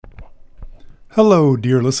Hello,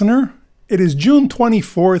 dear listener. It is June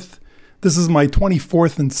 24th. This is my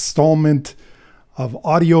 24th installment of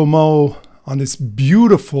Audio Mo on this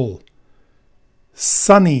beautiful,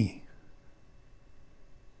 sunny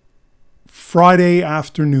Friday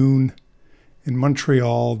afternoon in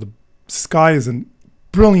Montreal. The sky is a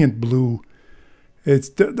brilliant blue.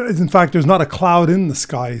 In fact, there's not a cloud in the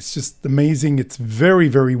sky. It's just amazing. It's very,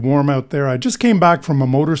 very warm out there. I just came back from a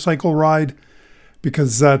motorcycle ride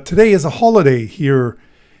because today is a holiday here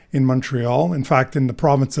in Montreal. In fact, in the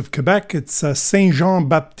province of Quebec, it's Saint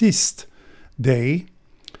Jean-Baptiste Day,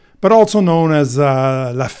 but also known as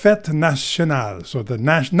La Fête Nationale, so the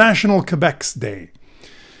National Quebec's Day.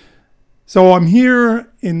 So I'm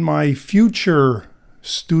here in my future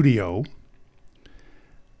studio,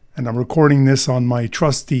 and I'm recording this on my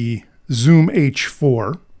trusty Zoom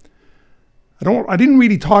H4. I didn't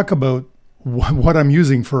really talk about what I'm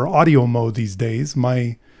using for audio mode these days.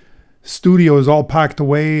 My studio is all packed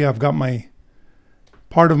away. I've got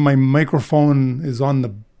part of my microphone is on the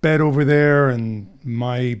bed over there, and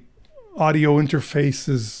my audio interface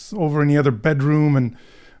is over in the other bedroom, and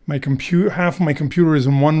half of my computer is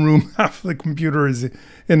in one room, half of the computer is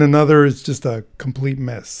in another. It's just a complete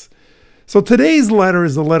mess. So today's letter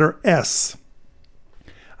is the letter S.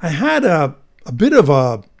 I had a bit of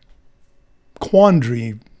a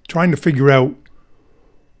quandary trying to figure out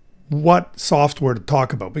what software to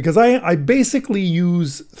talk about, because I basically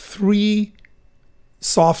use three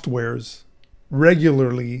softwares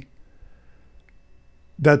regularly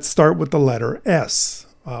that start with the letter S.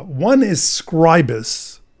 One is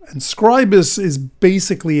Scribus, and Scribus is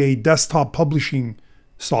basically a desktop publishing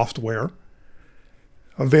software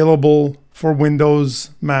available for Windows,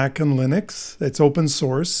 Mac, and Linux. It's open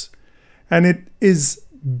source, and it is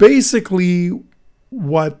basically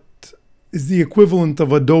what is the equivalent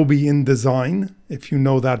of Adobe InDesign, if you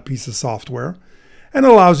know that piece of software, and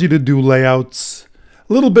allows you to do layouts,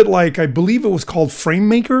 a little bit like, I believe it was called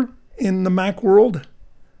FrameMaker in the Mac world.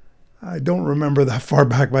 I don't remember that far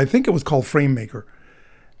back, but I think it was called FrameMaker.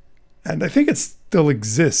 And I think it still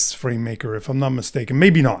exists, FrameMaker, if I'm not mistaken.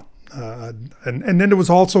 Maybe not. And then there was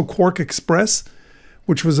also Quark Express,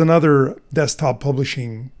 which was another desktop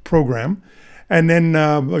publishing program. And then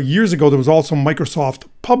years ago, there was also Microsoft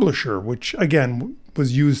Publisher, which again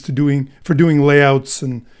was used for doing layouts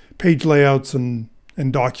and page layouts and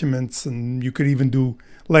documents. And you could even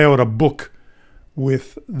layout a book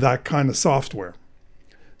with that kind of software.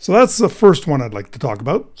 So that's the first one I'd like to talk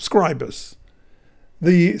about, Scribus.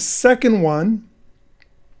 The second one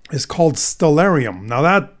is called Stellarium.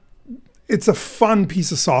 Now it's a fun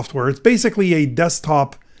piece of software. It's basically a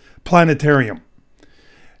desktop planetarium.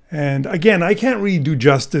 And again, I can't really do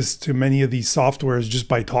justice to many of these softwares just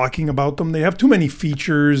by talking about them. They have too many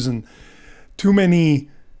features and too many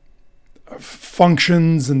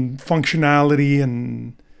functions and functionality.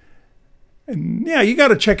 And yeah, you got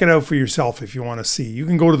to check it out for yourself if you want to see. You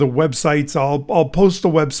can go to the websites. I'll post the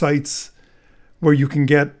websites where you can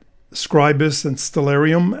get Scribus and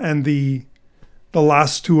Stellarium, and the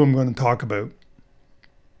last two I'm going to talk about.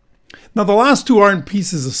 Now, the last two aren't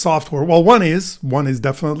pieces of software. Well, one is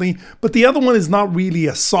definitely, but the other one is not really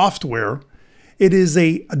a software. It is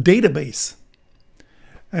a database.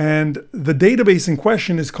 And the database in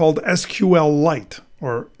question is called SQLite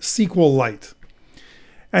or SQLite.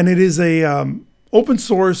 And it is a open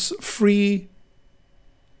source free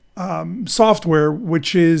software,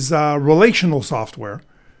 which is relational software.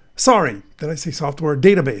 Sorry, did I say software?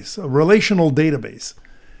 Database, a relational database.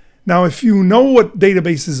 Now, if you know what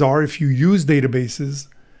databases are, if you use databases,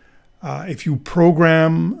 if you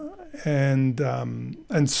program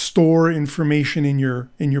and store information in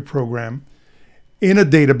your program in a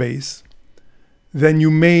database, then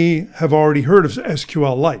you may have already heard of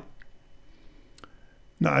SQLite.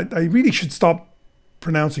 Now, I really should stop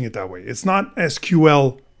pronouncing it that way. It's not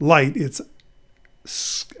SQLite, it's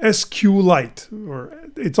SQLite, or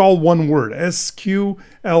it's all one word, SQLite,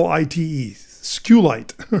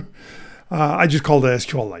 SQLite. I just called it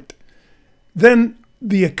SQLite. Then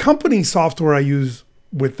the accompanying software I use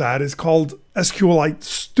with that is called SQLite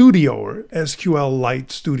Studio or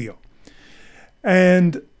SQLite Studio.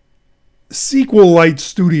 And SQLite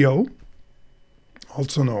Studio,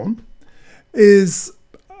 also known, is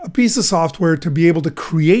a piece of software to be able to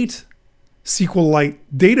create SQLite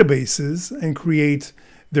databases and create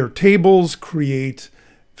their tables, create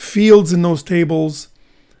fields in those tables,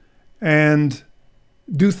 and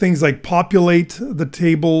do things like populate the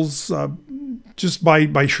tables just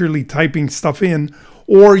by surely typing stuff in,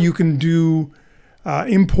 or you can do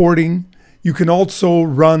importing. You can also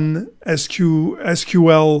run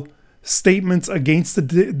SQL statements against the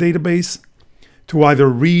database. to either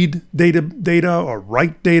read data or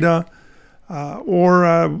write data, or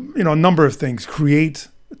a number of things, create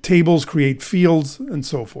tables, create fields, and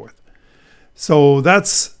so forth. So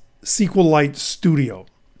that's SQLite Studio.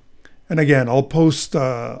 And again, I'll post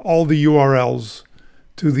all the URLs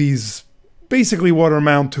to these, basically what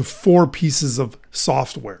amount to 4 pieces of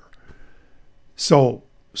software. So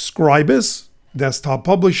Scribus, desktop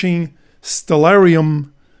publishing,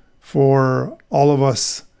 Stellarium for all of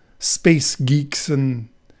us space geeks and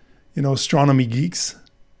astronomy geeks.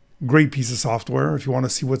 Great piece of software if you want to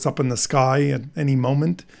see what's up in the sky at any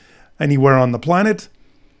moment, anywhere on the planet.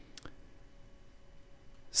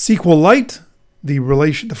 SQLite,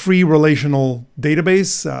 the free relational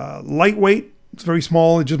database, lightweight. It's very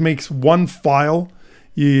small. It just makes one file.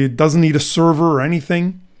 It doesn't need a server or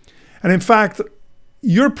anything. And in fact,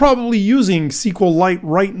 you're probably using SQLite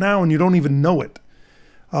right now and you don't even know it.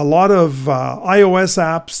 A lot of iOS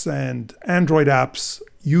apps and Android apps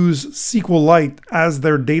use SQLite as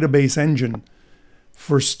their database engine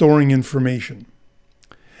for storing information.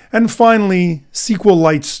 And finally,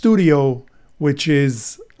 SQLite Studio, which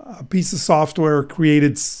is a piece of software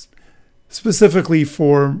created specifically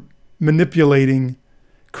for manipulating,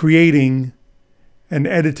 creating, and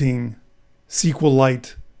editing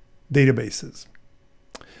SQLite databases.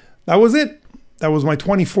 That was it. That was my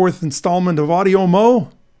 24th installment of Audio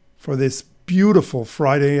Mo for this beautiful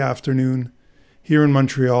Friday afternoon here in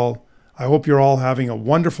Montreal. I hope you're all having a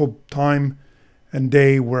wonderful time and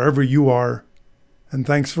day wherever you are. And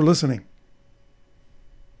thanks for listening.